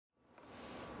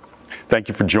Thank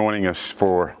you for joining us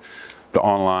for the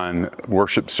online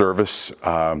worship service.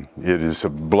 It is a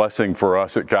blessing for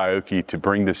us at Kyoke to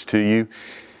bring this to you.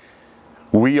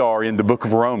 We are in the book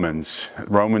of Romans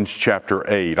chapter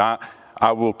 8.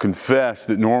 I will confess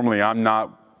that normally I'm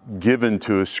not given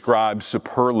to ascribe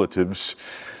superlatives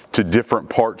to different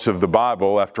parts of the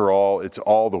Bible. After all, it's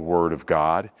all the Word of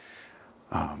God.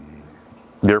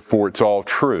 Therefore, it's all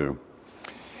true.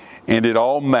 And it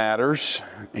all matters,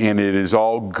 and it is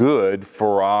all good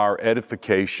for our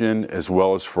edification as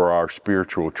well as for our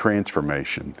spiritual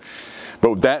transformation. But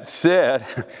with that said,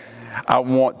 I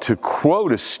want to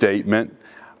quote a statement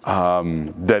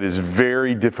that is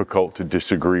very difficult to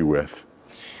disagree with.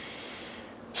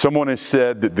 Someone has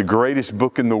said that the greatest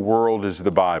book in the world is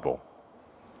the Bible.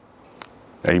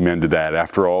 Amen to that.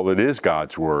 After all, it is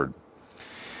God's Word.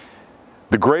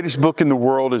 The greatest book in the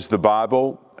world is the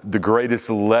Bible. The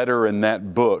greatest letter in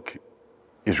that book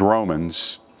is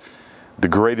Romans. The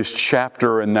greatest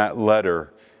chapter in that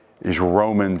letter is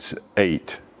Romans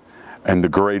 8. And the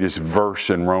greatest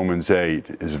verse in Romans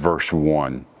 8 is verse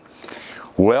 1.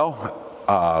 Well,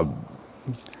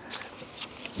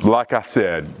 like I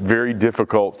said, very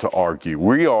difficult to argue.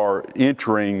 We are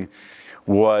entering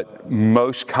what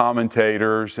most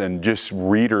commentators and just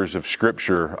readers of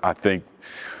Scripture, I think,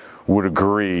 would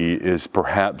agree is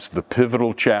perhaps the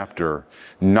pivotal chapter,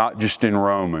 not just in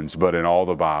Romans, but in all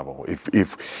the Bible.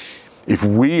 If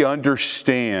we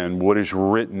understand what is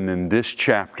written in this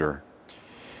chapter,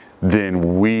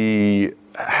 then we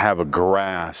have a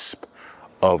grasp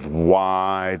of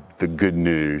why the good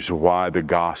news, why the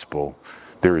gospel,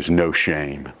 there is no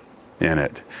shame in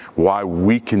it. Why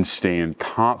we can stand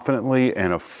confidently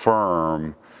and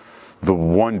affirm the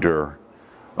wonder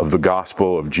of the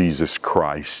gospel of Jesus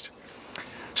Christ.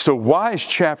 So why is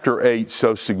chapter 8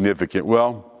 so significant?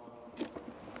 Well,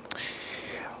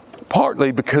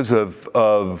 partly because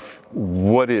of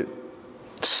what it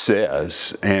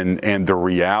says and the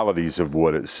realities of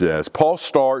what it says. Paul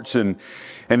starts and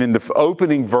in the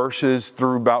opening verses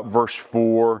through about verse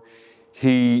 4,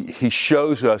 he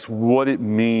shows us what it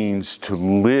means to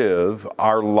live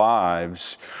our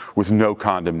lives with no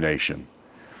condemnation.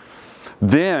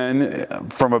 Then,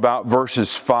 from about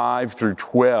verses 5 through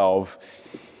 12,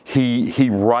 he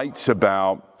writes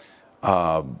about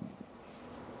the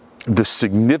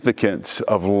significance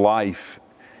of life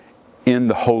in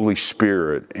the Holy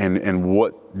Spirit and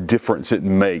what difference it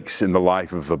makes in the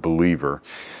life of a believer.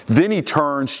 Then he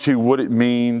turns to what it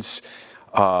means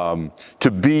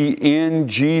to be in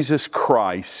Jesus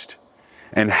Christ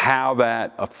and how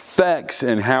that affects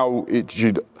and how it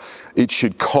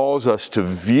should cause us to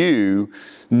view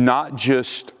not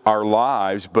just our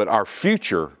lives, but our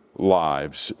future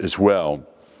lives as well.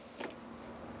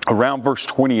 Around verse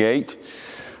 28,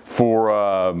 for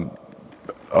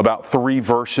about 3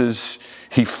 verses,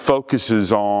 he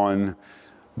focuses on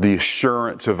the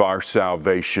assurance of our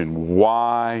salvation,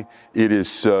 why it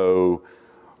is so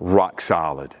rock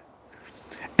solid.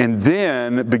 And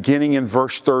then, beginning in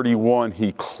verse 31,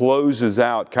 he closes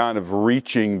out, kind of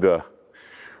reaching the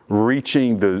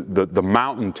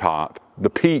mountaintop, the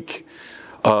peak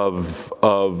of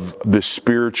the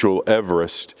spiritual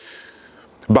Everest,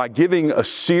 by giving a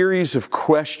series of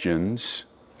questions,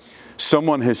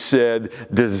 someone has said,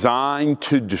 designed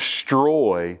to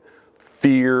destroy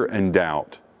fear and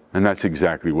doubt. And that's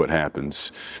exactly what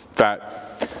happens. In fact,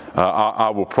 I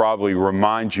will probably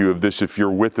remind you of this if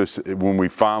you're with us when we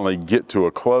finally get to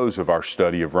a close of our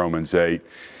study of Romans 8,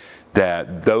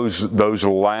 that those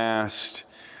last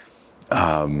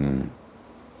 10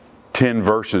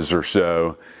 verses or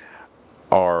so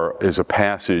is a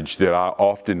passage that I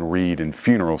often read in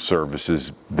funeral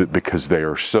services because they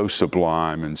are so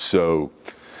sublime and so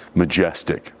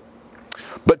majestic.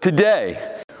 But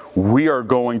today, we are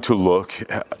going to look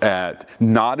at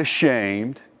not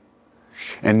ashamed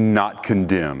and not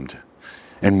condemned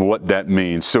and what that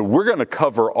means. So we're going to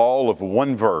cover all of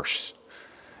one verse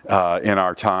in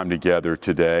our time together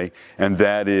today, and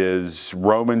that is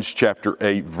Romans chapter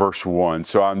 8, verse 1.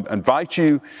 So I invite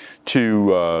you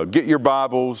to get your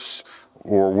Bibles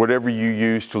or whatever you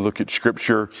use to look at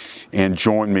Scripture and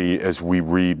join me as we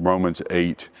read Romans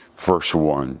 8, verse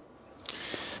 1.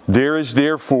 There is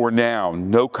therefore now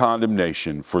no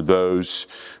condemnation for those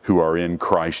who are in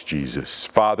Christ Jesus.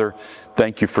 Father,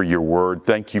 thank you for your word.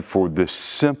 Thank you for this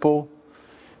simple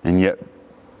and yet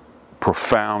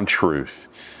profound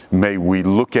truth. May we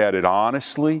look at it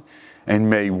honestly, and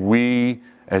may we,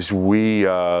 as we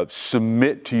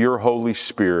submit to your Holy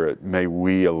Spirit, may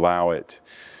we allow it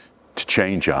to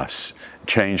change us,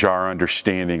 change our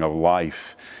understanding of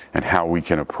life and how we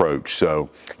can approach. So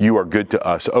you are good to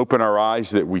us. Open our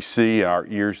eyes that we see, our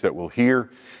ears that will hear.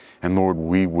 And Lord,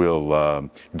 we will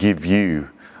give you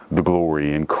the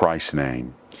glory in Christ's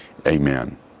name.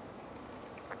 Amen.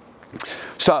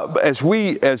 So as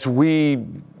we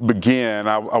begin,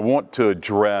 I want to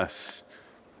address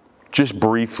just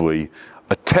briefly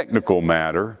a technical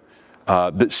matter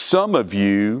that some of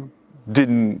you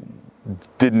didn't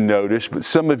notice, but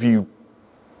some of you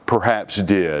perhaps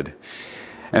did.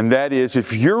 And that is,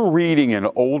 if you're reading an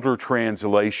older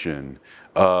translation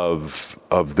of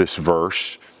this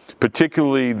verse,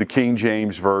 particularly the King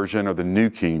James Version or the New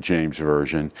King James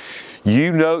Version,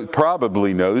 you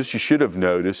probably noticed, you should have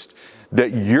noticed,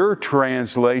 that your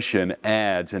translation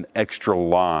adds an extra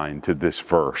line to this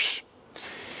verse.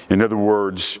 In other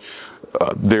words,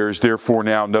 there is therefore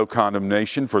now no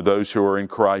condemnation for those who are in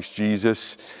Christ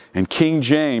Jesus. And King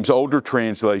James, older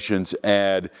translations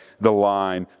add the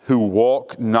line, who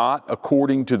walk not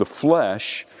according to the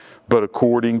flesh, but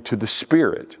according to the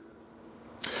Spirit.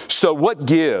 So what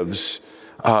gives?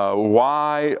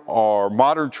 Why are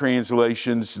modern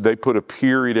translations, they put a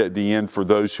period at the end for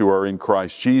those who are in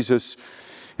Christ Jesus,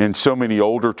 and so many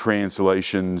older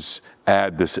translations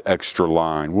add this extra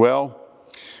line? Well,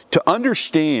 to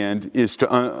understand is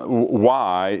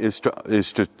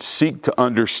to seek to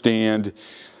understand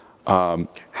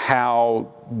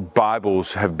how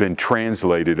Bibles have been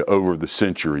translated over the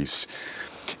centuries.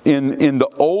 In the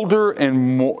older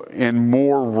and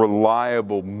more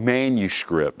reliable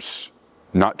manuscripts,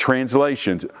 not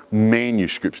translations,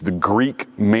 manuscripts, the Greek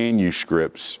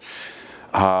manuscripts,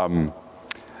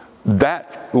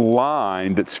 that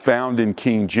line that's found in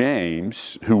King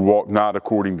James, who walk not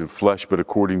according to the flesh but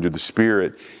according to the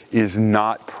Spirit, is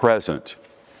not present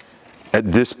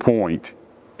at this point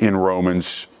in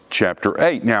Romans chapter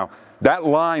 8. Now, that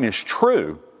line is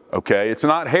true, okay? It's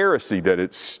not heresy that it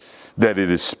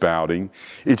is spouting.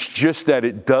 It's just that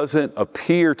it doesn't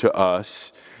appear to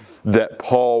us that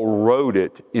Paul wrote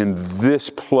it in this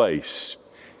place.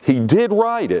 He did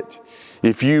write it.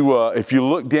 If you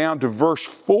look down to verse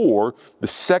 4, the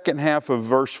second half of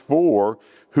verse 4,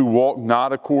 who walk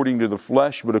not according to the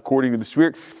flesh, but according to the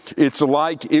Spirit, it's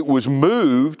like it was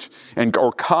moved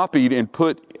or copied and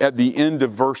put at the end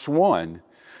of verse 1.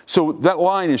 So that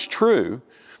line is true,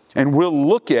 and we'll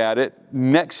look at it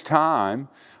next time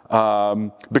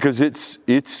because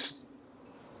it's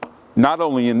not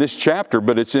only in this chapter,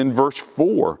 but it's in verse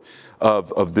 4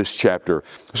 of this chapter.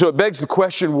 So it begs the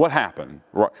question, what happened?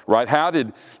 Right? How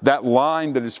did that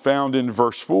line that is found in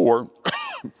verse 4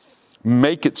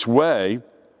 make its way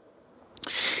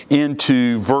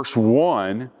into verse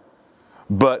 1?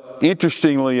 But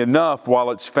interestingly enough,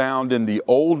 while it's found in the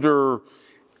older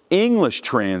English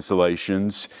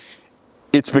translations,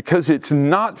 it's because it's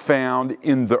not found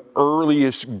in the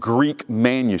earliest Greek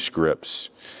manuscripts.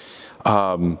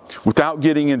 Without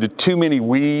getting into too many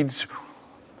weeds,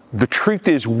 the truth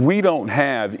is we don't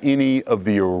have any of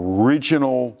the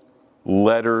original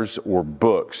letters or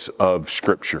books of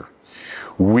Scripture.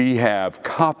 We have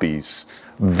copies,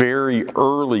 very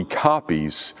early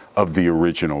copies of the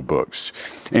original books.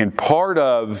 And part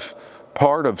of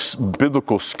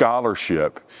biblical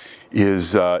scholarship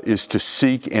is to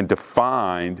seek and to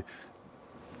find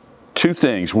two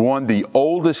things. One, the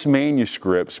oldest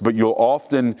manuscripts, but you'll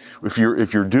often, if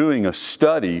you're doing a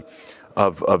study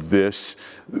of this,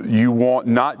 you want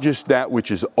not just that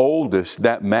which is oldest,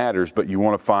 that matters, but you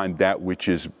want to find that which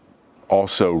is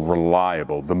also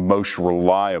reliable, the most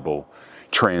reliable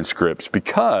transcripts,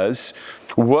 because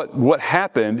what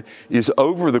happened is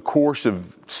over the course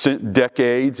of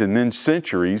decades and then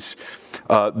centuries,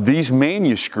 these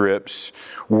manuscripts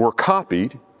were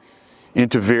copied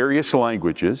into various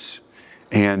languages,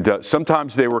 and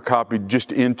sometimes they were copied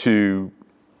just into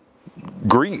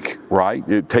Greek,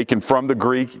 right? Taken from the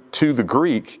Greek to the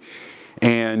Greek.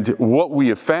 And what we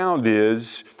have found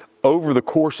is, over the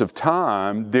course of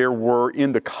time, there were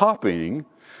in the copying,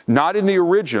 not in the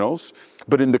originals,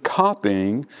 but in the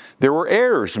copying, there were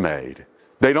errors made.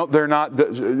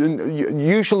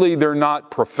 Usually they're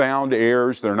not profound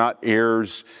errors. They're not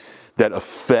errors that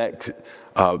affect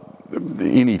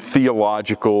any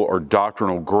theological or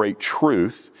doctrinal great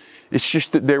truth. It's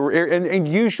just that they were, and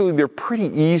usually they're pretty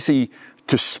easy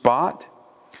to spot.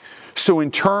 So in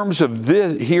terms of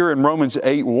this, here in Romans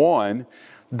 8:1,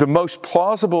 the most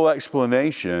plausible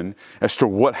explanation as to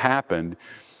what happened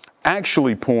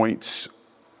actually points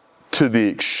to the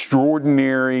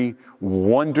extraordinary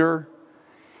wonder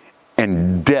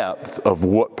and depth of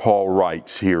what Paul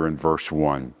writes here in verse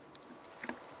 1.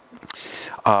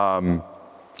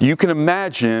 You can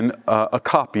imagine a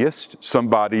copyist,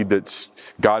 somebody that's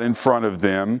got in front of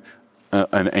them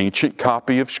an ancient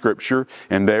copy of Scripture,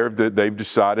 and they've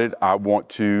decided,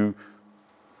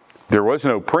 there was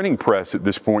no printing press at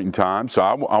this point in time, so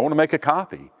I want to make a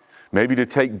copy. Maybe to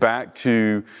take back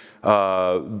to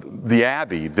the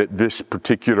abbey that this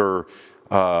particular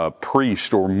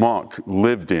priest or monk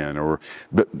lived in,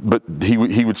 but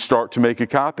he would start to make a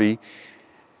copy.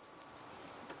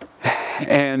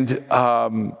 And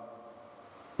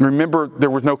remember, there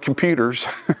was no computers,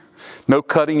 no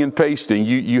cutting and pasting.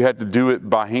 You had to do it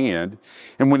by hand.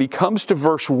 And when he comes to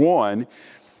verse 1,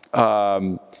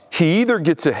 he either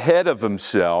gets ahead of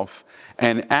himself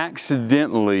and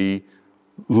accidentally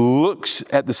looks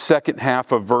at the second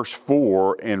half of verse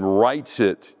 4 and writes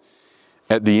it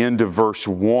at the end of verse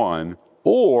 1,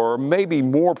 or maybe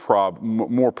more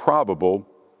probable,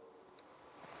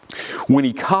 when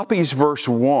he copies verse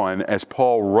 1 as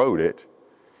Paul wrote it,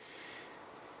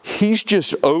 he's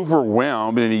just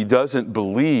overwhelmed and he doesn't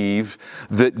believe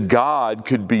that God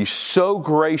could be so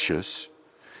gracious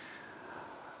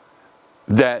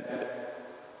that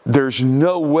there's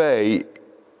no way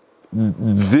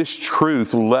this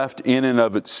truth left in and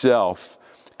of itself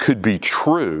could be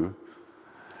true,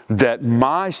 that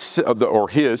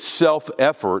his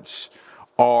self-efforts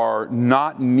are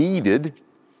not needed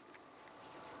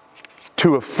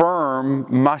to affirm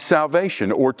my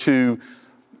salvation or to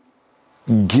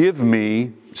give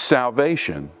me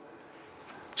salvation.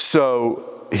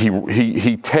 So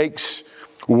he takes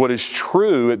what is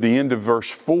true at the end of verse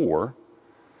 4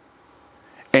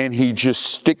 and he just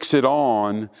sticks it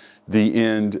on the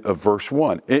end of verse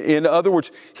 1. In other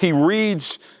words, he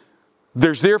reads,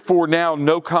 "There's therefore now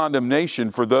no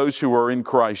condemnation for those who are in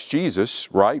Christ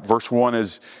Jesus," right? Verse 1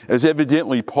 as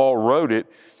evidently Paul wrote it,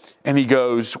 and he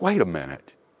goes, wait a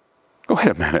minute.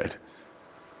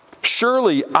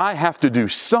 Surely I have to do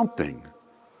something.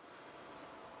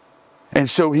 And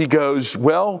so he goes,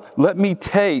 well, let me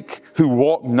take who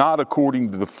walk not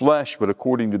according to the flesh, but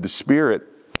according to the Spirit,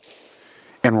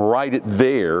 and write it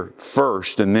there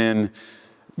first, and then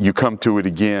you come to it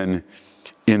again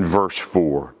in verse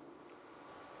 4.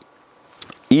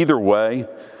 Either way,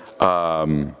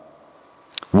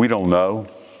 we don't know.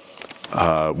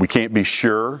 We can't be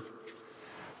sure.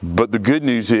 But the good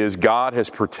news is God has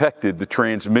protected the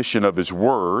transmission of His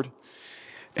Word,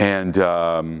 and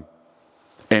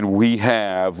we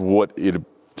have what it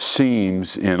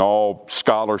seems in all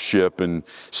scholarship and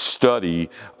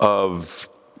study of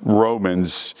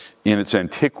Romans in its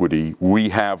antiquity, we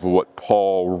have what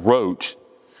Paul wrote.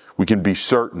 We can be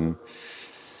certain,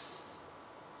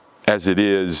 as it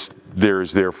is, there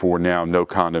is therefore now no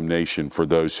condemnation for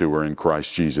those who are in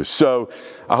Christ Jesus. So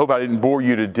I hope I didn't bore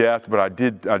you to death, but I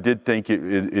did think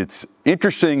it's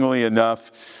interestingly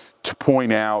enough to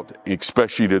point out,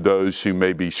 especially to those who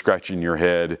may be scratching your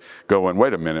head going,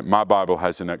 wait a minute, my Bible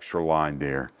has an extra line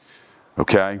there.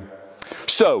 Okay?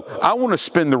 So I want to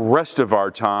spend the rest of our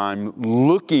time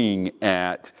looking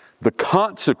at the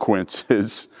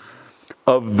consequences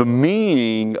of the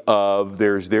meaning of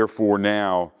there's therefore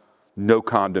now no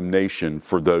condemnation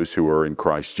for those who are in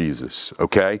Christ Jesus,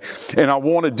 okay? And I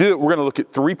want to do it, we're going to look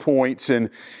at 3 points, and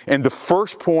the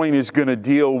first point is going to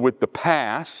deal with the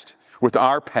past, with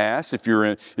our past. If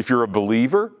you're a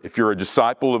believer, if you're a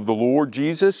disciple of the Lord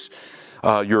Jesus,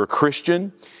 you're a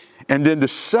Christian. And then the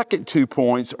second 2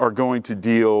 points are going to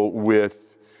deal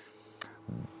with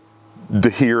the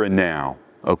here and now,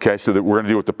 okay? So that we're going to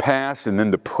deal with the past and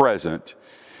then the present.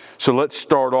 So let's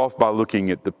start off by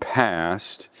looking at the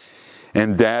past.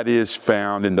 And that is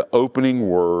found in the opening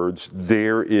words,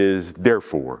 there is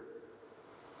therefore.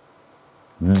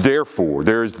 Therefore,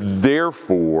 there is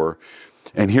therefore,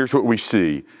 and here's what we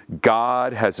see.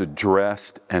 God has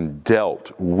addressed and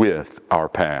dealt with our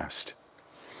past.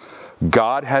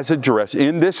 God has addressed,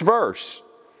 in this verse,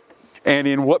 and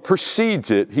in what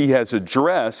precedes it, He has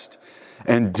addressed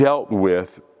and dealt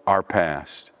with our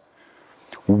past.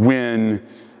 When,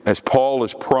 as Paul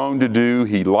is prone to do,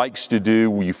 he likes to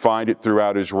do, you find it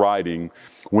throughout his writing,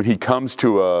 when he comes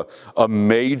to a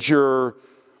major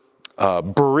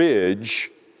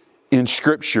bridge in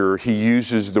Scripture, he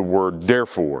uses the word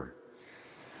therefore.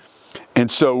 And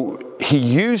so he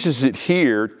uses it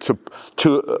here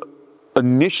to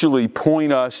initially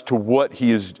point us to what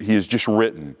he has just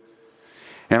written.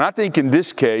 And I think in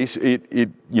this case,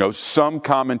 some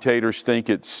commentators think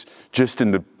it's just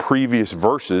in the previous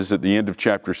verses at the end of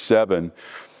chapter 7.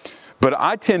 But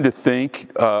I tend to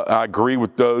think, I agree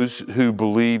with those who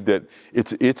believe that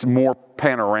it's more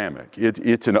panoramic.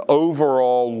 It's an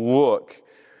overall look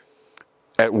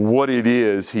at what it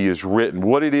is he has written,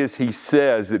 what it is he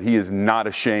says that he is not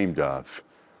ashamed of.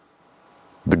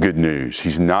 The good news.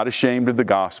 He's not ashamed of the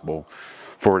gospel,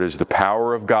 for it is the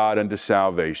power of God unto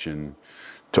salvation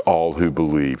to all who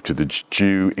believe, to the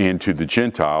Jew and to the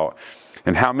Gentile.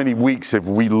 And how many weeks have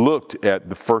we looked at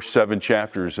the first 7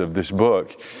 chapters of this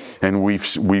book, and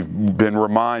we've been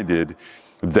reminded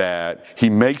that he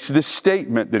makes this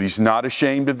statement that he's not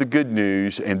ashamed of the good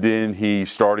news, and then he,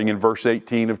 starting in verse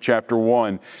 18 of chapter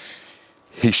 1,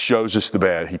 he shows us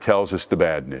he tells us the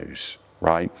bad news,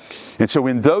 right? And so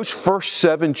in those first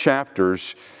 7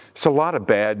 chapters, it's a lot of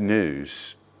bad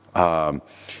news.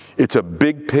 It's a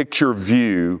big picture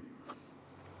view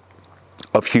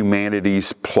of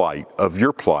humanity's plight, of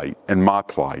your plight and my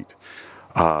plight.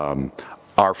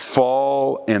 Our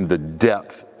fall and the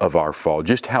depth of our fall,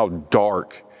 just how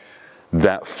dark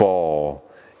that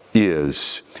fall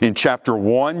is. In chapter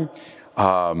 1,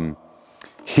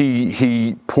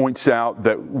 he points out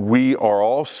that we are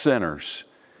all sinners,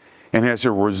 and as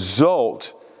a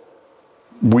result,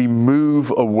 we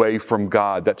move away from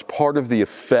God. That's part of the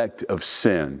effect of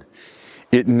sin.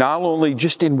 It not only,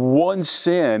 just in one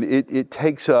sin,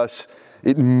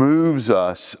 it moves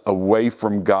us away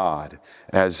from God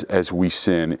as we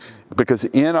sin. Because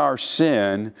in our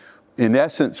sin, in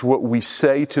essence, what we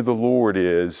say to the Lord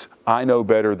is, I know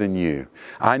better than you.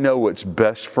 I know what's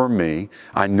best for me.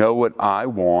 I know what I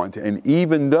want. And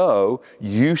even though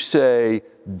you say,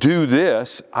 do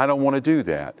this, I don't want to do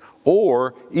that.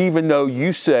 Or even though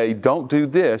you say, don't do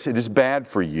this, it is bad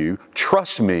for you,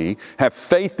 trust me, have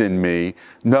faith in me,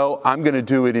 no, I'm going to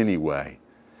do it anyway,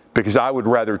 because I would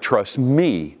rather trust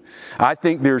me. I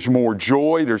think there's more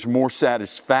joy, there's more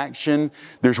satisfaction,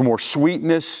 there's more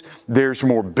sweetness, there's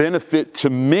more benefit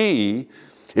to me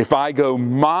if I go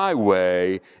my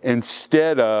way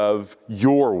instead of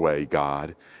your way,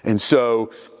 God. And so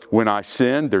when I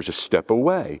sin, there's a step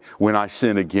away. When I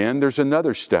sin again, there's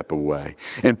another step away.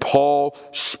 And Paul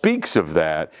speaks of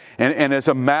that. And as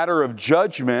a matter of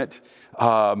judgment,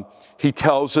 he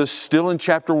tells us still in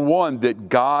chapter 1 that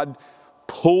God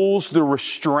pulls the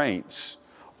restraints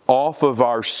off of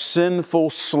our sinful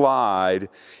slide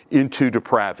into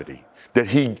depravity. That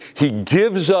he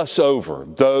gives us over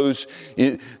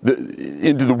into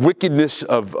the wickedness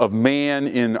of man,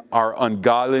 in our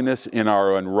ungodliness, in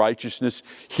our unrighteousness.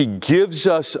 He gives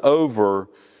us over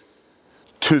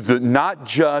to the not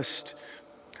just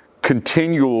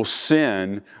continual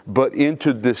sin, but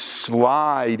into this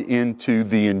slide into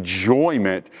the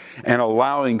enjoyment and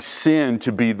allowing sin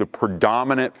to be the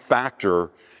predominant factor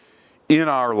in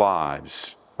our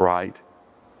lives, right?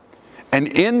 And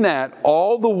in that,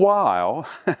 all the while,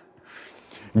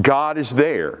 God is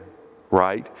there,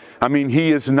 right? I mean,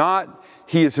 He has not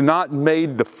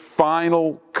made the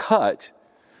final cut,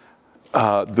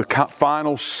 the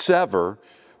final sever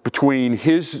between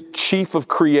His chief of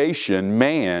creation,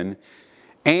 man,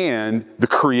 and the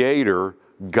Creator,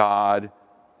 God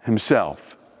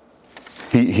Himself.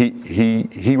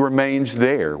 He remains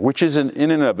there, which is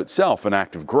in and of itself an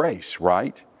act of grace,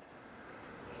 right?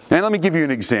 And let me give you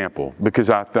an example, because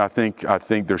I think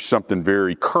there's something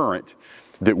very current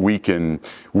that we can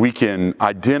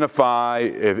identify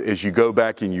as you go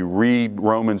back and you read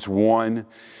Romans 1.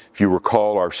 If you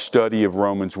recall our study of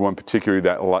Romans 1, particularly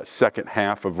that second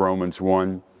half of Romans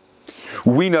 1,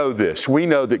 we know this. We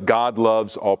know that God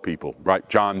loves all people, right?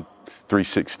 John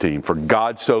 3:16, for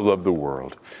God so loved the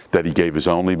world that He gave His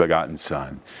only begotten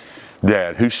Son,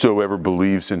 that whosoever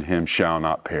believes in Him shall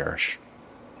not perish.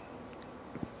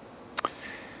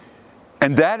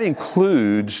 And that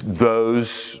includes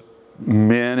those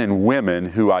men and women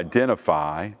who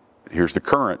identify, here's the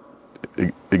current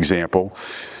example,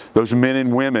 those men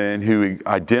and women who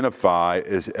identify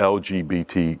as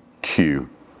LGBTQ,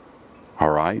 all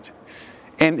right?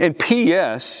 And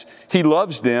P.S., He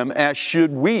loves them, as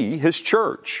should we, His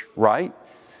church, right?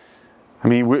 I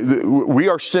mean, we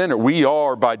are sinners. We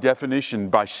are, by definition,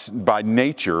 by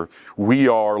nature, we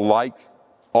are like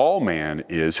all man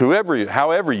is.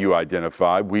 However you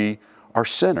identify, we are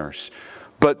sinners.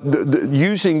 But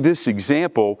using this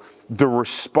example, the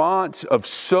response of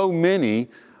so many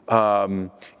in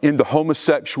the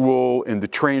homosexual, in the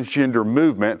transgender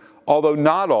movement, although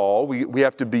not all, we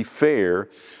have to be fair,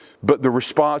 but the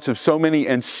response of so many,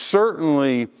 and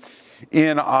certainly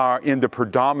in the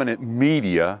predominant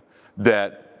media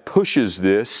that pushes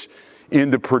this, in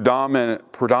the predominant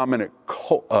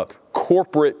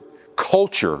corporate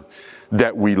culture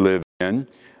that we live in,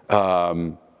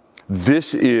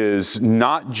 this is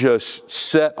not just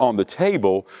set on the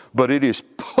table, but it is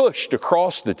pushed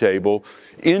across the table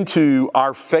into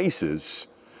our faces,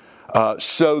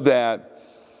 so that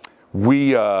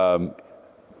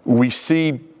we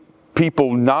see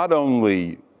people not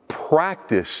only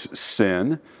practice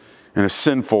sin and a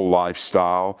sinful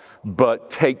lifestyle, but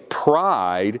take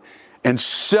pride and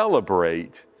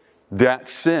celebrate that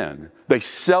sin. They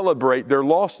celebrate their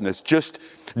lostness. Just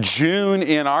June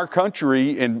in our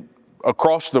country and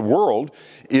across the world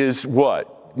is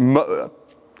what?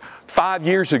 5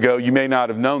 years ago, you may not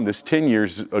have known this. 10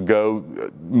 years ago,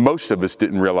 most of us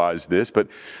didn't realize this, but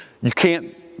you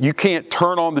can't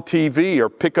turn on the TV or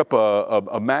pick up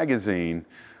a magazine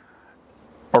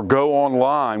or go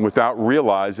online without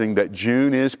realizing that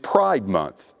June is Pride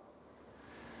Month.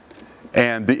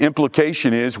 And the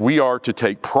implication is we are to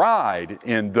take pride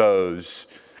in those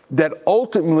that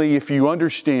ultimately, if you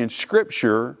understand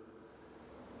Scripture,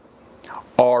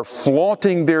 are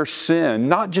flaunting their sin,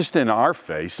 not just in our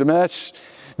face. I mean,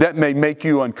 that may make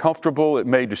you uncomfortable. It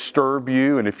may disturb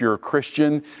you. And if you're a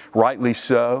Christian, rightly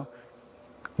so.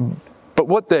 But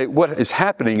what is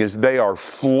happening is they are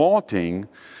flaunting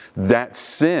that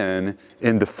sin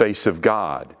in the face of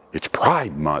God. It's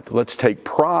Pride Month. Let's take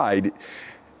pride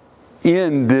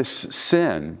in this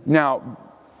sin. Now,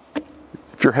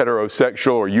 if you're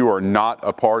heterosexual or you are not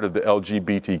a part of the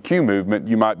LGBTQ movement,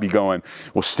 you might be going,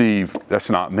 well, Steve, that's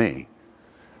not me,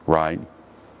 right?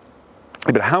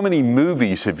 But how many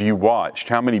movies have you watched?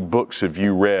 How many books have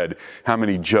you read? How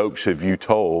many jokes have you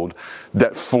told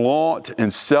that flaunt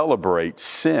and celebrate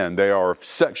sin? They are of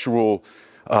sexual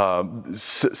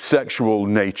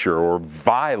nature or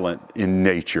violent in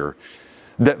nature,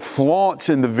 that flaunts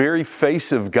in the very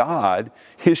face of God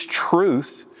His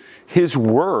truth, His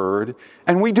Word,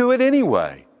 and we do it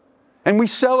anyway. And we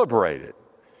celebrate it.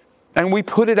 And we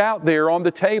put it out there on the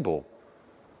table.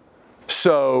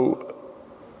 So,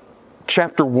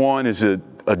 chapter 1 is a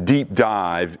deep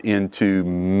dive into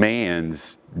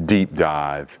man's deep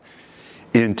dive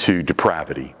into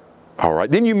depravity. All right,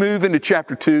 then you move into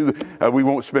chapter 2. We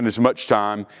won't spend as much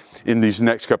time in these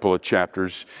next couple of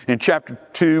chapters. In chapter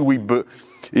 2,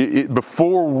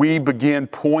 before we begin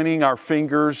pointing our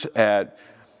fingers at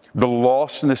the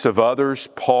lostness of others,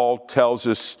 Paul tells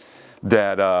us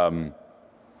that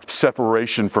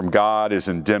separation from God is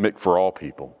endemic for all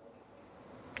people.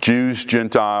 Jews,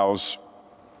 Gentiles,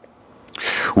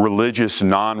 religious,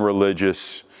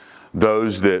 non-religious,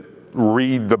 those that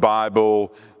read the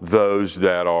Bible, those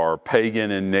that are pagan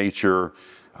in nature,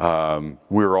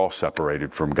 we're all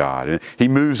separated from God. And he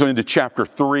moves into chapter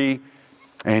 3,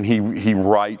 and he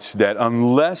writes that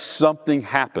unless something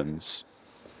happens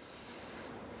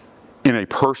in a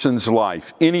person's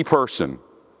life, any person,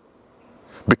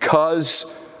 because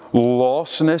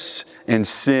lostness and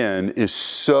sin is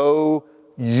so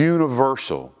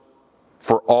universal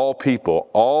for all people,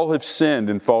 all have sinned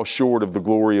and fall short of the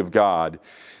glory of God,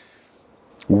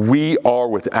 we are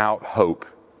without hope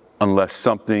unless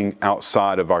something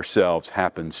outside of ourselves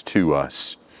happens to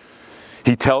us.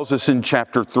 He tells us in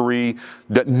chapter 3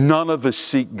 that none of us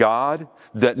seek God,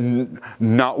 that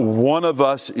not one of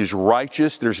us is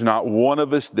righteous. There's not one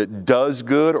of us that does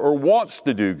good or wants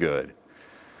to do good.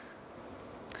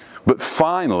 But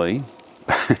finally,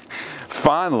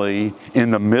 in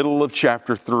the middle of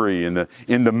chapter 3,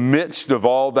 in the midst of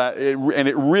all that, and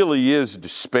it really is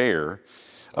despair,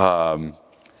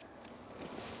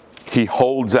 he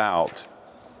holds out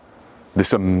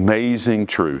this amazing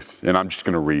truth. And I'm just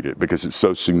going to read it because it's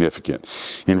so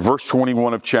significant. In verse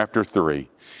 21 of chapter 3,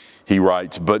 he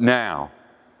writes, But now,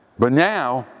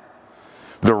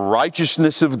 the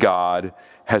righteousness of God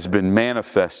has been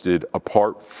manifested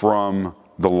apart from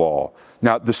the law.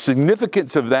 Now, the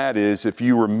significance of that is, if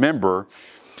you remember,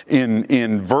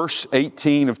 in verse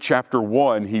 18 of chapter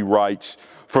 1, he writes,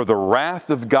 For the wrath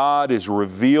of God is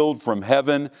revealed from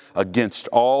heaven against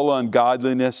all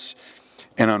ungodliness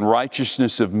and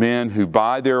unrighteousness of men who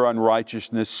by their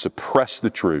unrighteousness suppress the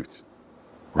truth.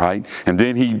 Right? And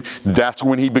then that's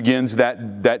when he begins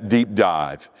that deep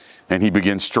dive. And he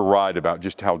begins to write about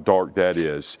just how dark that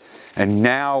is. And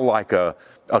now, like a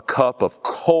cup of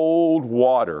cold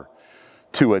water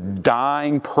to a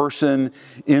dying person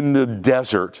in the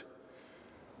desert,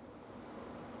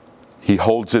 he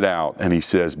holds it out and he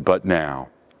says, But now,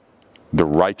 the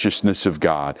righteousness of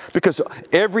God. Because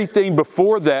everything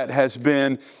before that has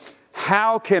been,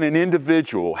 how can an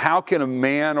individual, how can a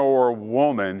man or a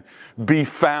woman be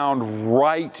found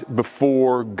right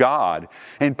before God?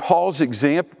 And Paul's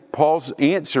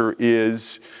answer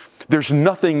is, there's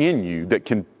nothing in you that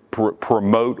can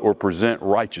promote or present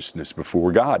righteousness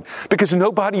before God. Because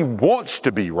nobody wants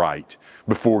to be right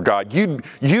before God.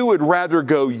 You would rather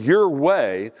go your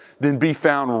way than be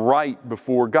found right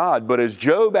before God. But as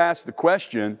Job asked the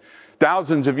question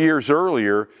thousands of years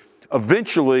earlier,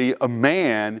 eventually a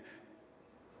man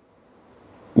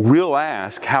will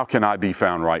ask, how can I be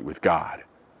found right with God?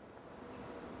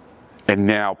 And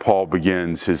now Paul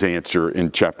begins his answer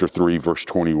in chapter 3, verse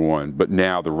 21. But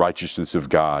now the righteousness of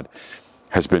God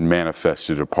has been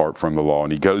manifested apart from the law.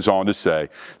 And he goes on to say,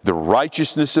 the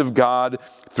righteousness of God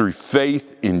through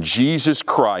faith in Jesus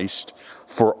Christ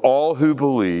for all who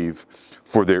believe,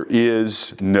 for there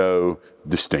is no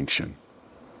distinction.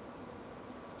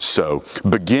 So,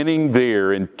 beginning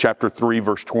there in chapter 3,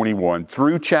 verse 21,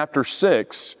 through chapter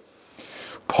 6,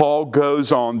 Paul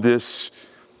goes on this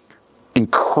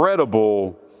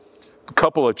incredible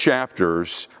couple of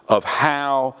chapters of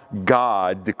how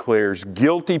God declares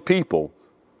guilty people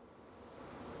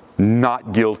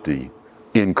not guilty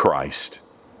in Christ.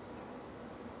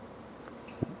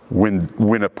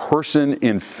 When a person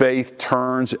in faith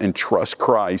turns and trusts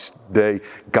Christ,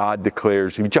 God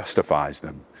declares, He justifies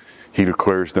them. He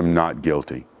declares them not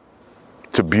guilty.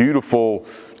 It's a beautiful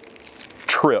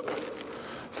trip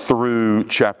through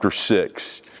chapter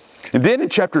 6. And then in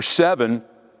chapter 7,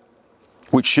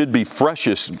 which should be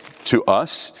freshest to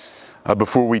us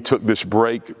before we took this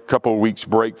break, couple of weeks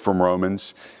break from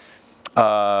Romans,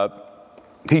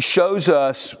 he shows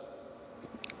us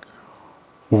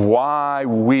why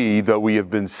we, though we have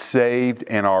been saved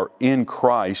and are in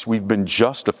Christ, we've been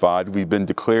justified, we've been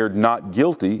declared not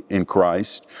guilty in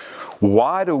Christ,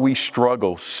 why do we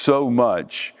struggle so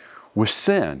much with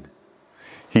sin?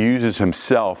 He uses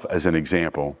himself as an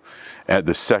example at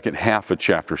the second half of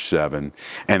chapter 7,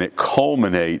 and it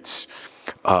culminates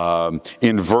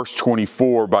in verse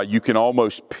 24 by, you can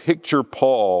almost picture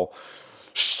Paul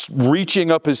reaching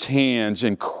up his hands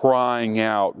and crying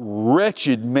out,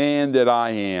 "Wretched man that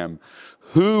I am,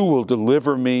 who will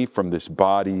deliver me from this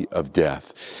body of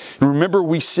death?" And remember,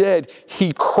 we said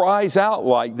he cries out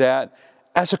like that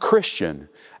as a Christian,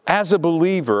 as a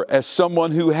believer, as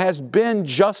someone who has been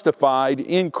justified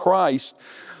in Christ,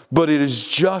 but it is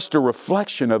just a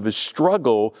reflection of his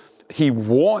struggle. He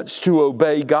wants to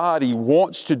obey God, he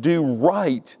wants to do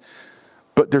right,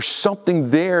 but there's something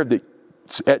there that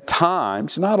at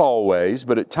times, not always,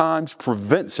 but at times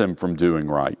prevents him from doing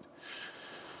right.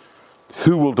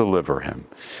 Who will deliver him?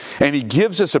 And he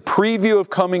gives us a preview of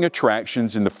coming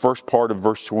attractions in the first part of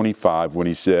verse 25 when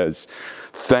he says,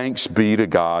 "Thanks be to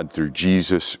God through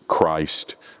Jesus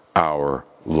Christ our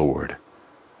Lord."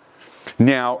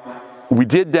 Now, we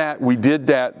did that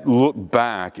look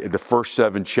back at the first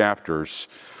 7 chapters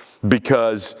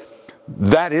because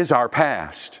that is our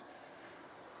past.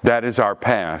 That is our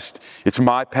past. It's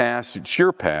my past, it's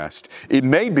your past. It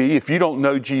may be, if you don't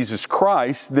know Jesus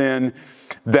Christ, then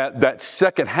that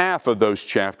second half of those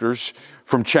chapters,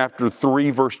 from chapter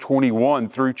 3, verse 21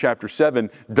 through chapter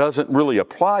 7, doesn't really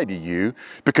apply to you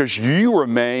because you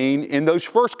remain in those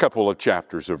first couple of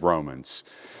chapters of Romans.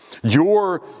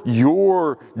 Your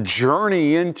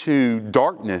journey into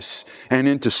darkness and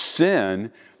into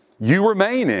sin, you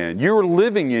remain in, you're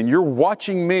living in, you're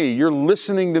watching me, you're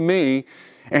listening to me,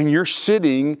 and you're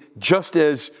sitting just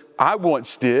as I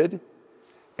once did,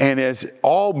 and as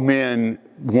all men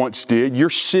once did, you're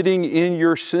sitting in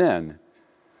your sin.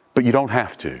 But you don't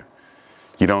have to.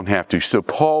 You don't have to. So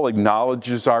Paul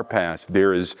acknowledges our past.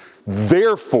 There is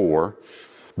therefore,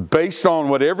 based on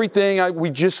what everything we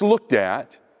just looked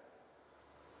at,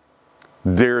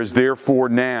 there is therefore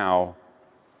now,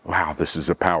 wow, this is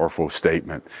a powerful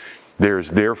statement. There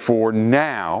is therefore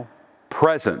now,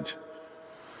 present,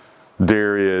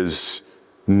 there is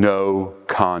no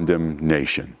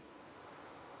condemnation.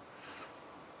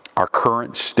 Our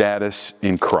current status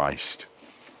in Christ,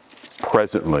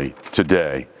 presently,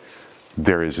 today,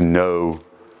 there is no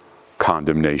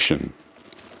condemnation.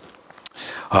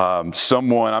 I want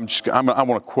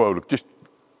to quote just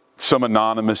some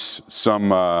anonymous,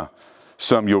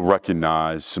 some you'll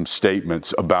recognize, some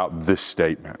statements about this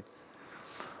statement.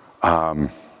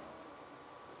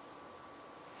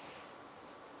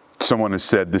 Someone has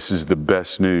said, "This is the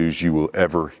best news you will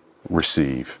ever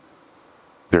receive.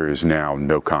 There is now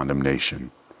no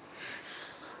condemnation."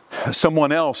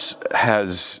 Someone else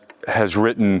has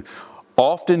written,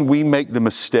 "Often we make the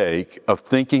mistake of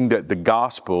thinking that the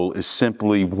gospel is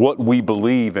simply what we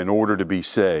believe in order to be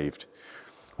saved.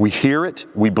 We hear it,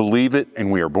 we believe it,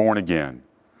 and we are born again.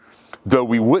 Though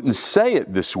we wouldn't say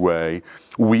it this way,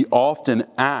 we often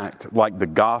act like the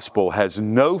gospel has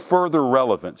no further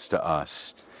relevance to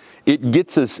us. It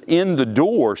gets us in the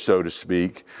door, so to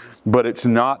speak, but it's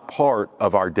not part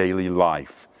of our daily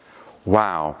life."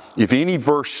 Wow. If any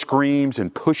verse screams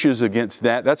and pushes against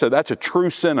that, that's a true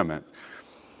sentiment.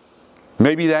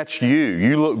 Maybe that's you.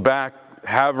 You look back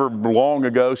however long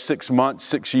ago, 6 months,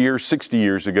 6 years, 60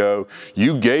 years ago,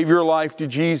 you gave your life to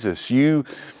Jesus. You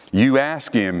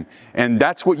ask Him, and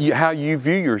that's how you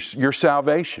view your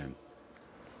salvation.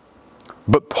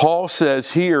 But Paul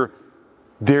says here,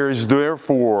 there is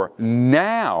therefore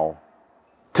now,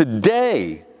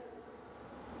 today,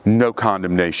 no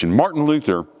condemnation. Martin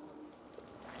Luther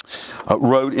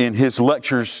wrote in his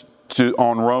lectures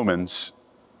on Romans,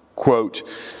 quote,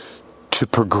 "To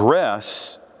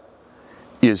progress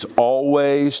is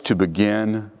always to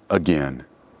begin again."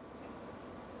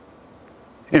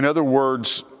 In other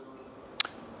words,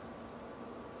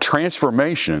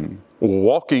 transformation,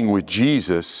 walking with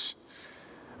Jesus,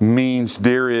 means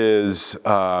there is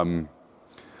a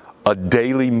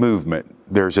daily movement.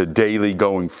 There's a daily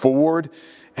going forward,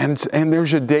 and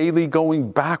there's a daily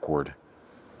going backward.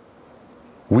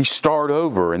 We start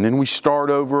over, and then we start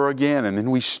over again, and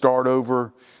then we start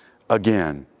over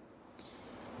again.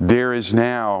 There is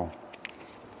now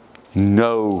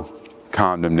no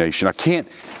condemnation. I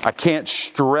can't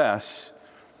stress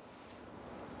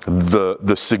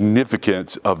the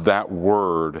significance of that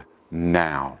word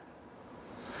now.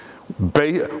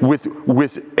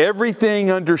 With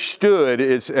everything understood,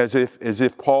 is as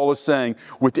if Paul is saying,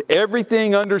 with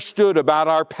everything understood about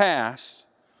our past,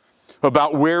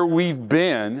 about where we've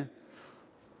been,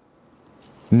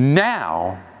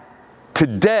 now,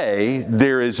 today,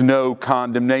 there is no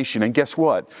condemnation. And guess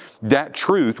what? That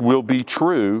truth will be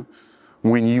true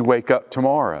when you wake up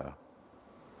tomorrow.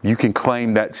 You can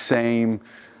claim that same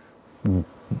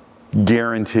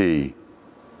guarantee.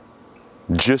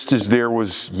 Just as there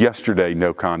was yesterday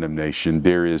no condemnation,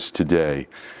 there is today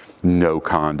no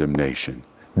condemnation.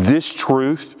 This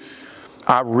truth,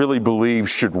 I really believe,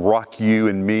 should rock you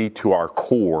and me to our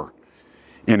core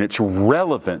in its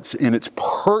relevance, in its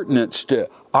pertinence to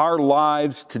our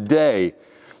lives today.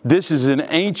 This is an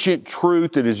ancient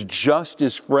truth that is just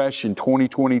as fresh in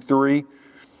 2023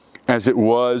 as it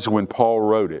was when Paul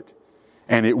wrote it.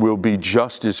 And it will be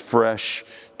just as fresh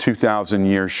 2,000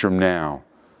 years from now.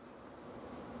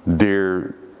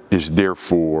 There is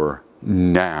therefore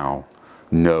now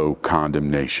no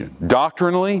condemnation.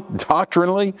 Doctrinally,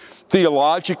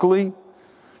 theologically,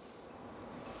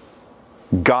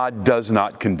 God does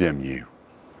not condemn you.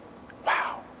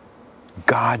 Wow.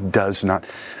 God does not.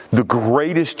 The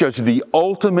greatest judge, the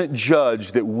ultimate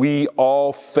judge that we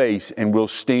all face and will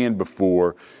stand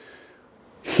before,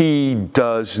 He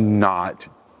does not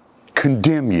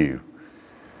condemn you.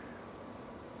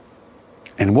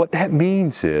 And what that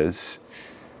means is,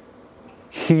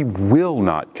 He will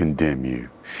not condemn you.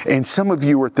 And some of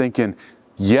you are thinking,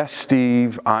 yes,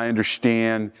 Steve, I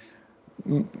understand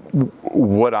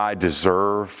what I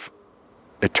deserve,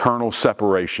 eternal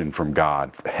separation from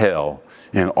God, hell,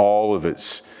 and all of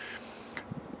its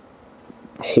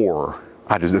horror.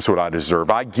 That's what I deserve.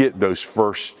 I get those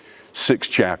first 6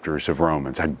 chapters of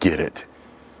Romans. I get it.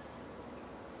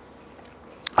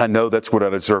 I know that's what I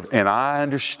deserve. And I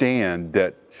understand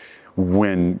that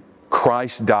when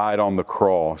Christ died on the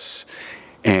cross,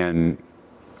 and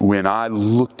when I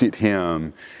looked at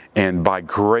Him, and by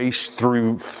grace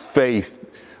through faith,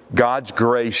 God's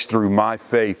grace through my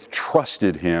faith,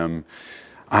 trusted Him,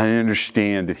 I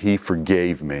understand that He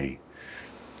forgave me.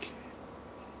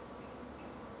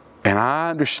 And I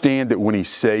understand that when He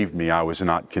saved me, I was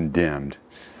not condemned.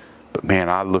 But man,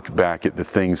 I look back at the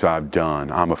things I've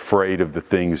done. I'm afraid of the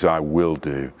things I will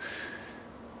do.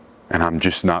 And I'm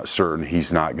just not certain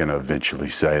He's not going to eventually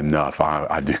say, enough,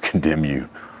 I do condemn you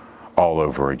all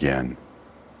over again.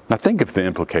 Now think of the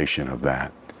implication of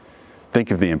that. Think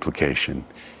of the implication.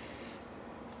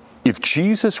 If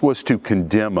Jesus was to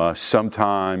condemn us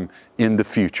sometime in the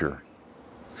future,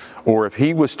 or if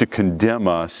He was to condemn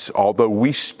us, although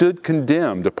we stood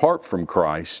condemned apart from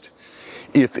Christ,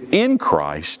 if in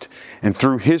Christ and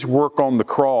through His work on the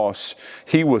cross,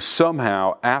 He was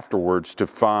somehow afterwards to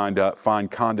find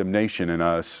condemnation in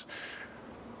us,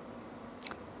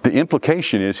 the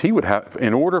implication is He would have,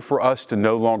 in order for us to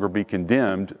no longer be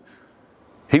condemned,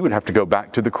 He would have to go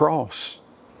back to the cross.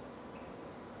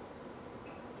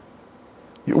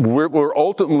 What we're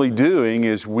ultimately doing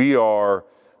is we are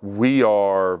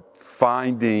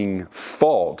finding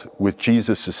fault with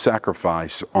Jesus'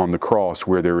 sacrifice on the cross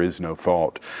where there is no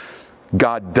fault.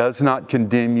 God does not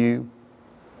condemn you.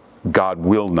 God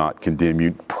will not condemn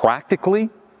you. Practically,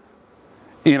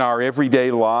 in our everyday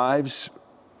lives,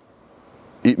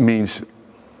 it means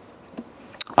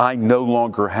I no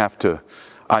longer have to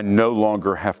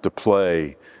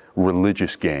play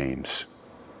religious games.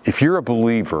 If you're a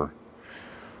believer,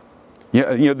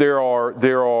 Yeah, there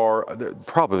are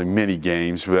probably many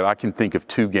games, but I can think of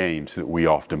two games that we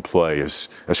often play as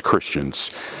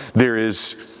Christians. There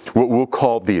is what we'll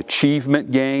call the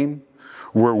achievement game,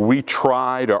 where we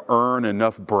try to earn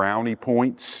enough brownie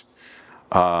points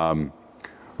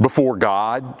before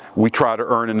God. We try to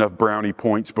earn enough brownie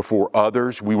points before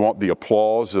others. We want the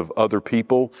applause of other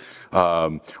people.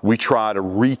 We try to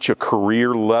reach a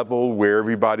career level where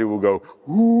everybody will go,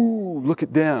 "Ooh, look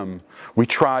at them." We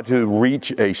try to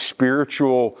reach a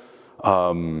spiritual,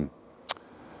 a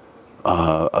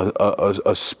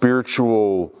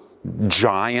spiritual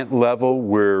giant level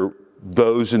where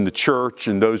those in the church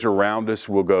and those around us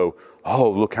will go, "Oh,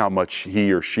 look how much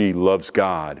he or she loves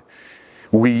God."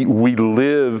 We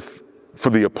live for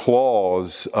the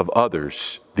applause of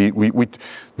others, the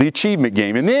achievement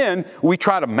game. And then we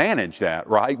try to manage that,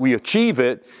 right? We achieve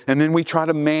it, and then we try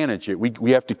to manage it.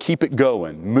 We have to keep it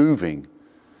going, moving.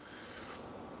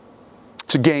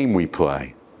 It's a game we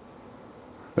play.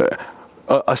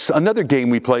 Another game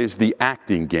we play is the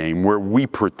acting game, where we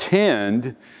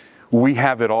pretend we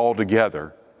have it all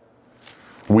together.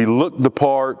 We look the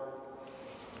part.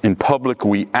 In public,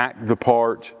 we act the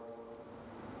part.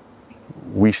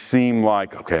 We seem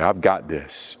like, okay, I've got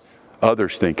this.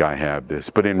 Others think I have this.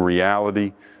 But in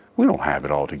reality, we don't have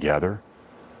it all together.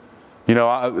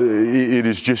 It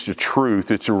is just a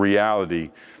truth. It's a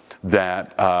reality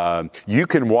that you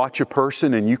can watch a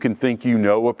person and you can think you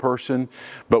know a person,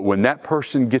 but when that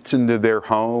person gets into their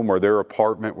home or their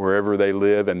apartment, wherever they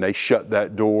live, and they shut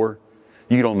that door,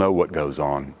 you don't know what goes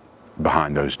on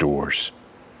behind those doors.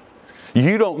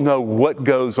 You don't know what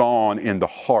goes on in the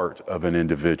heart of an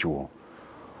individual.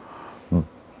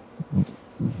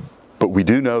 But we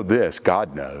do know this: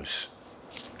 God knows.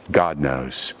 God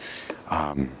knows.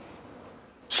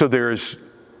 So there is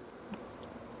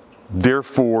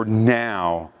therefore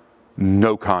now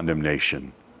no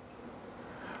condemnation.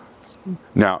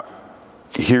 Now,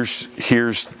 here's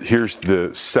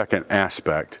the second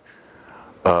aspect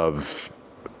of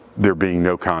there being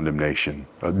no condemnation.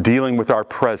 Dealing with our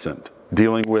present,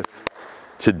 dealing with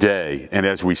today, and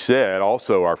as we said,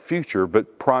 also our future,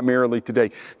 but primarily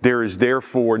today. There is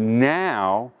therefore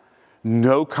now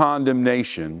no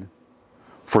condemnation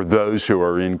for those who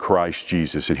are in Christ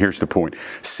Jesus. And here's the point: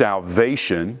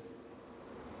 salvation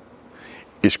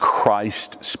is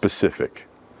Christ specific.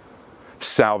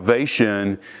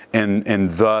 Salvation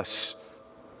and thus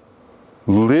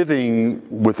living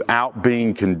without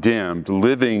being condemned,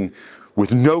 living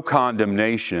with no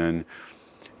condemnation,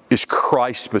 is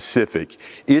Christ specific.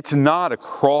 It's not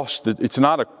across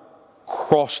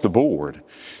the board.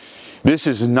 This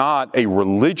is not a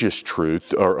religious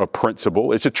truth or a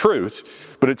principle. It's a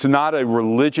truth, but it's not a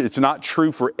religion. It's not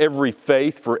true for every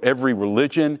faith, for every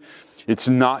religion. It's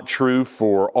not true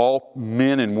for all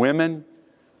men and women.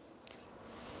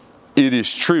 It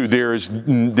is true. There is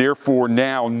therefore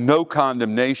now no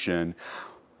condemnation.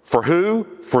 For who?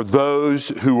 For those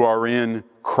who are in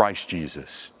Christ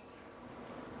Jesus.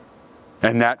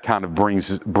 And that kind of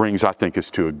brings I think, us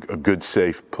to a good,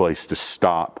 safe place to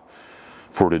stop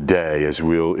for today, as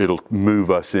it'll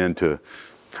move us into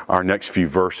our next few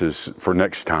verses for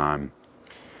next time.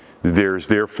 There's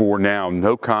therefore now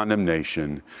no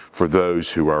condemnation for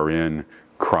those who are in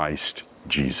Christ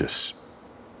Jesus.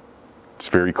 It's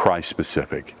very Christ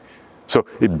specific. So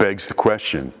it begs the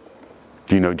question,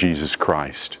 do you know Jesus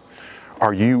Christ?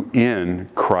 Are you in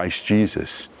Christ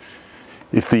Jesus?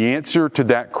 If the answer to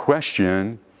that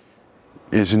question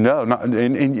is no,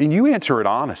 and you answer it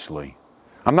honestly.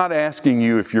 I'm not asking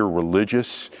you if you're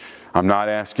religious. I'm not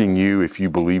asking you if you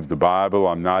believe the Bible.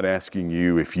 I'm not asking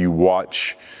you if you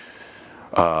watch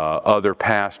other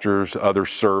pastors, other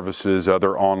services,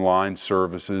 other online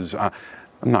services. I'm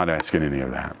not asking any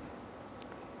of that.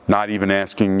 Not even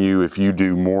asking you if you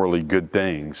do morally good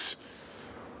things.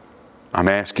 I'm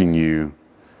asking you,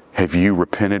 have you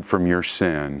repented from your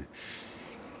sin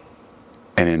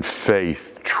and in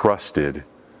faith trusted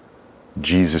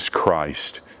Jesus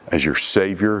Christ as your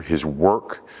Savior, His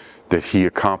work that He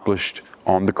accomplished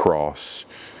on the cross,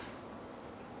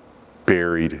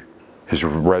 buried, His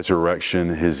resurrection,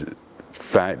 His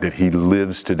fact that He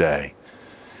lives today?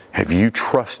 Have you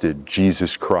trusted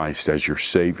Jesus Christ as your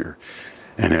Savior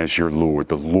and as your Lord,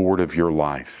 the Lord of your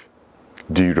life?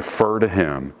 Do you defer to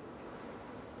Him?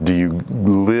 Do you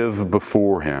live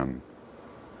before Him?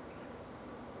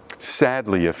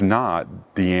 Sadly, if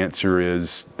not, the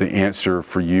answer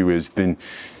for you is then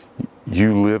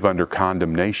you live under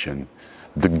condemnation.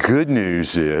 The good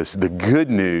news is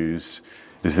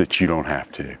that you don't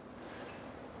have to.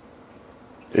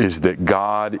 is that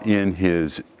God, in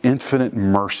His infinite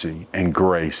mercy and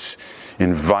grace,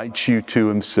 invites you to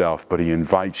Himself, but He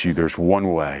invites you, there's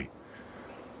one way.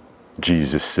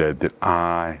 Jesus said that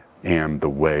I am the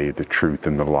way, the truth,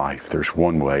 and the life. There's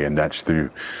one way, and that's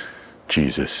through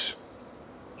Jesus.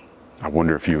 I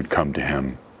wonder if you would come to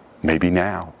Him, maybe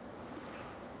now.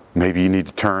 Maybe you need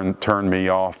to turn me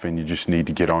off, and you just need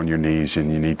to get on your knees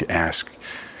and you need to ask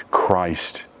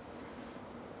Christ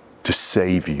to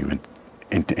save you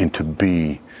and to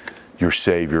be your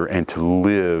Savior and to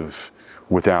live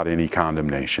without any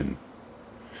condemnation.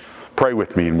 Pray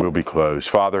with me and we'll be closed.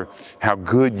 Father, how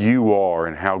good You are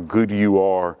and how good You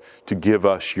are to give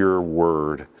us Your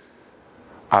word.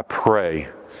 I pray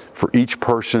for each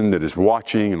person that is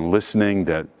watching and listening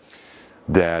that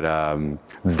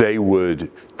they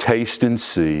would taste and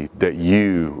see that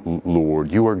You,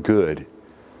 Lord, You are good,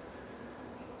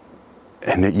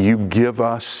 and that You give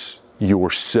us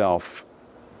Yourself,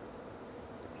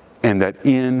 and that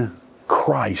in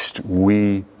Christ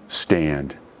we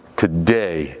stand.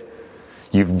 Today,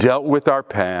 You've dealt with our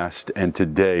past, and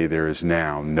today there is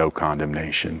now no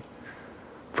condemnation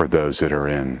for those that are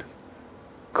in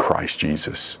Christ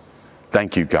Jesus.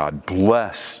 Thank You, God.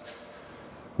 Bless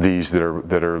these that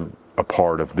are a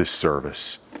part of this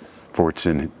service. For it's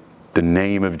in the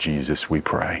name of Jesus we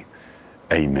pray.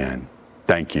 Amen.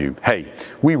 Thank you. Hey,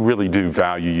 we really do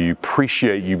value you.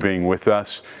 Appreciate you being with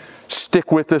us.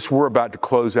 Stick with us. We're about to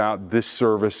close out this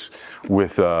service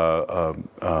with a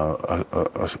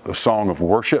song of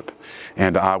worship,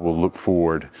 and I will look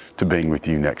forward to being with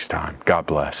you next time. God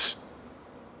bless.